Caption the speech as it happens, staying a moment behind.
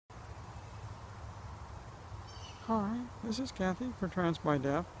Hi, this is Cathy for Trans by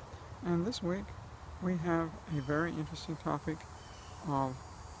Deaf, and this week we have a very interesting topic of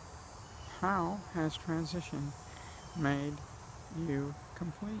how has transition made you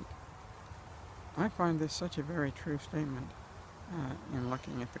complete? I find this such a very true statement in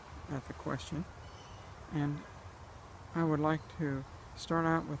looking at the question, and I would like to start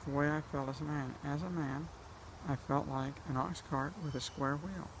out with the way I felt as a man. As a man, I felt like an ox cart with a square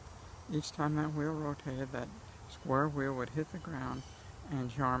wheel. Each time that wheel rotated, that square wheel would hit the ground and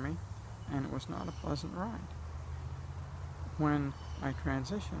jar me, and it was not a pleasant ride. When I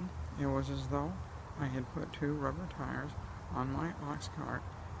transitioned, it was as though I had put two rubber tires on my ox cart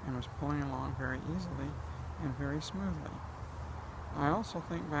and was pulling along very easily and very smoothly. I also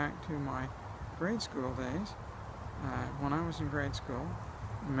think back to my grade school days. When I was in grade school,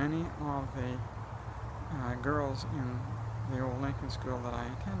 many of the girls in the old Lincoln school that I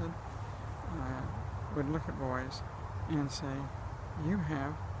attended would look at boys and say, "You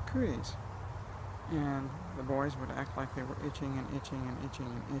have cooties." And the boys would act like they were itching and itching and itching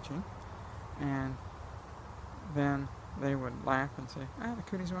and itching. And then they would laugh and say, "The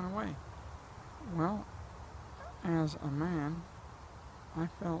cooties went away." Well, as a man, I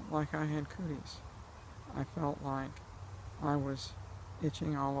felt like I had cooties. I felt like I was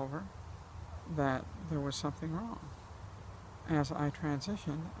itching all over, that there was something wrong. As I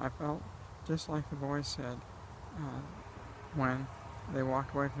transitioned, I felt just like the boys said when they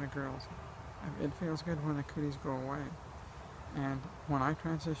walked away from the girls. It feels good when the cooties go away. And when I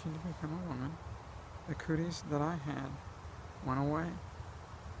transitioned to become a woman, the cooties that I had went away.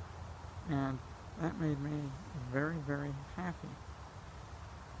 And that made me very, very happy.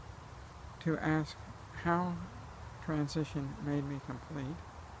 To ask how transition made me complete,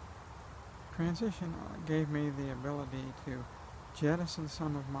 transition gave me the ability to jettison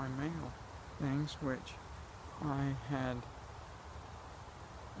some of my male things which I had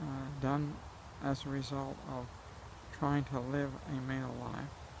done as a result of trying to live a male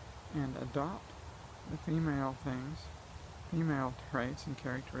life and adopt the female things, female traits and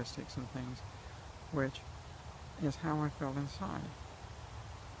characteristics and things, which is how I felt inside.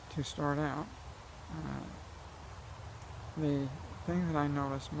 To start out, the thing that I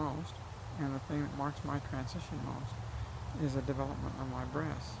noticed most and the thing that marks my transition most is the development of my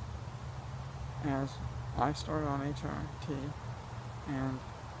breasts. As I started on HRT and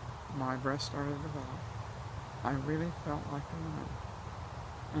my breasts started to develop, I really felt like a woman.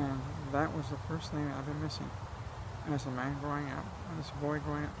 And that was the first thing that I've been missing. As a man growing up, as a boy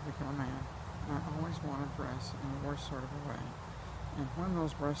growing up to become a man, I always wanted breasts in the worst sort of a way. And when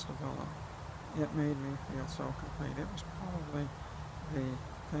those breasts developed, it made me feel so complete. It was probably the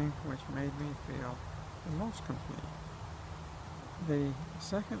thing which made me feel the most complete. The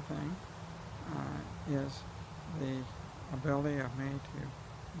second thing is the ability of me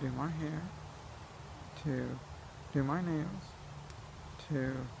to do my hair, to do my nails,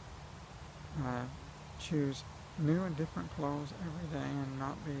 to choose new and different clothes every day and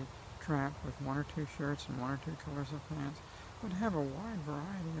not be trapped with one or two shirts and one or two colors of pants, but have a wide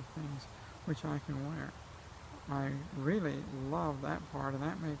variety of things which I can wear. I really love that part, and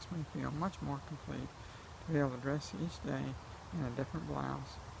that makes me feel much more complete to be able to dress each day in a different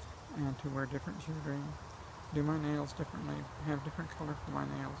blouse and to wear different jewelry, do my nails differently, have different color for my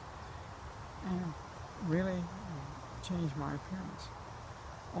nails, and really change my appearance.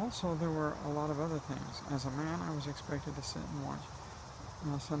 Also, there were a lot of other things. As a man, I was expected to sit and watch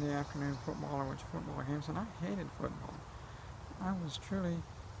Sunday afternoon football or watch football games, and I hated football. I was truly,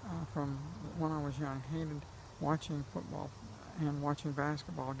 from when I was young, hated watching football and watching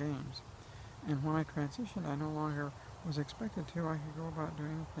basketball games. And when I transitioned, I no longer was expected to. I could go about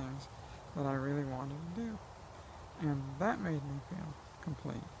doing the things that I really wanted to do. And that made me feel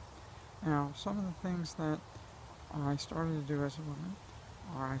complete. Now, some of the things that I started to do as a woman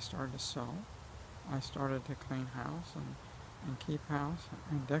are I started to sew. I started to clean house and keep house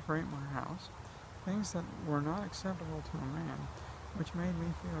and decorate my house. Things that were not acceptable to a man, which made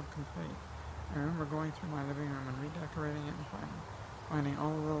me feel complete. I remember going through my living room and redecorating it and finding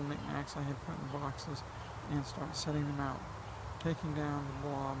all the little knickknacks I had put in boxes and start setting them out, taking down the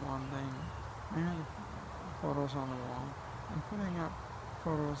blob on many photos on the wall and putting up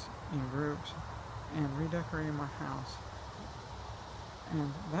photos in groups and redecorating my house.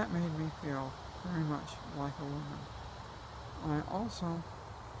 And that made me feel very much like a woman. I also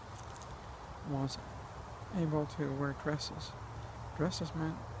was able to wear dresses. Dresses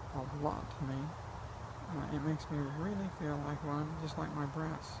meant a lot to me. It makes me really feel like one, just like my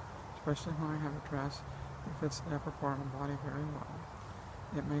breasts, especially when I have a dress that fits the upper part of my body very well.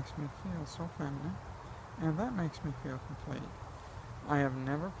 It makes me feel so feminine, and that makes me feel complete. I have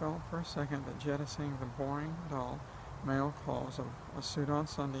never felt for a second that jettisoning the boring, dull male clothes of a suit on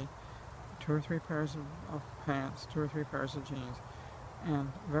Sunday, 2 or 3 pairs of pants, 2 or 3 pairs of jeans,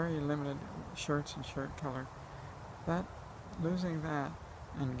 and very limited shirts and shirt color, that losing that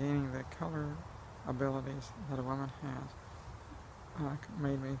and gaining the color abilities that a woman has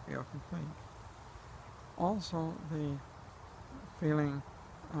made me feel complete. Also, the feeling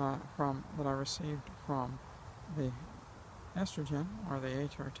that I received from the estrogen, or the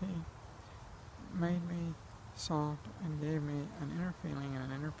HRT, made me soft and gave me an inner feeling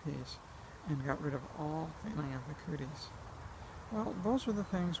and an inner peace, and got rid of all feeling of the cooties. Well, those are the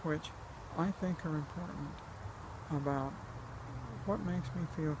things which I think are important about what makes me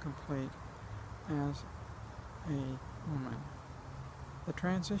feel complete as a woman. The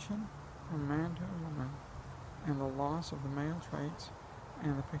transition from man to a woman, and the loss of the male traits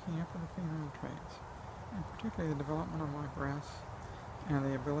and the picking up of the female traits, and particularly the development of my breasts and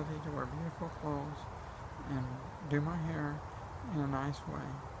the ability to wear beautiful clothes and do my hair in a nice way,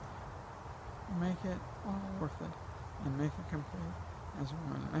 make it all worth it and make it complete as a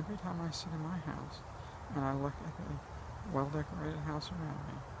woman. And every time I sit in my house and I look at the well-decorated house around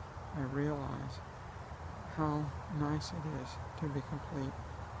me, I realize how nice it is to be complete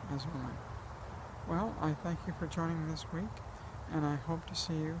as a woman. Well, I thank you for joining me this week, and I hope to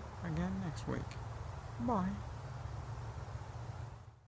see you again next week. Bye.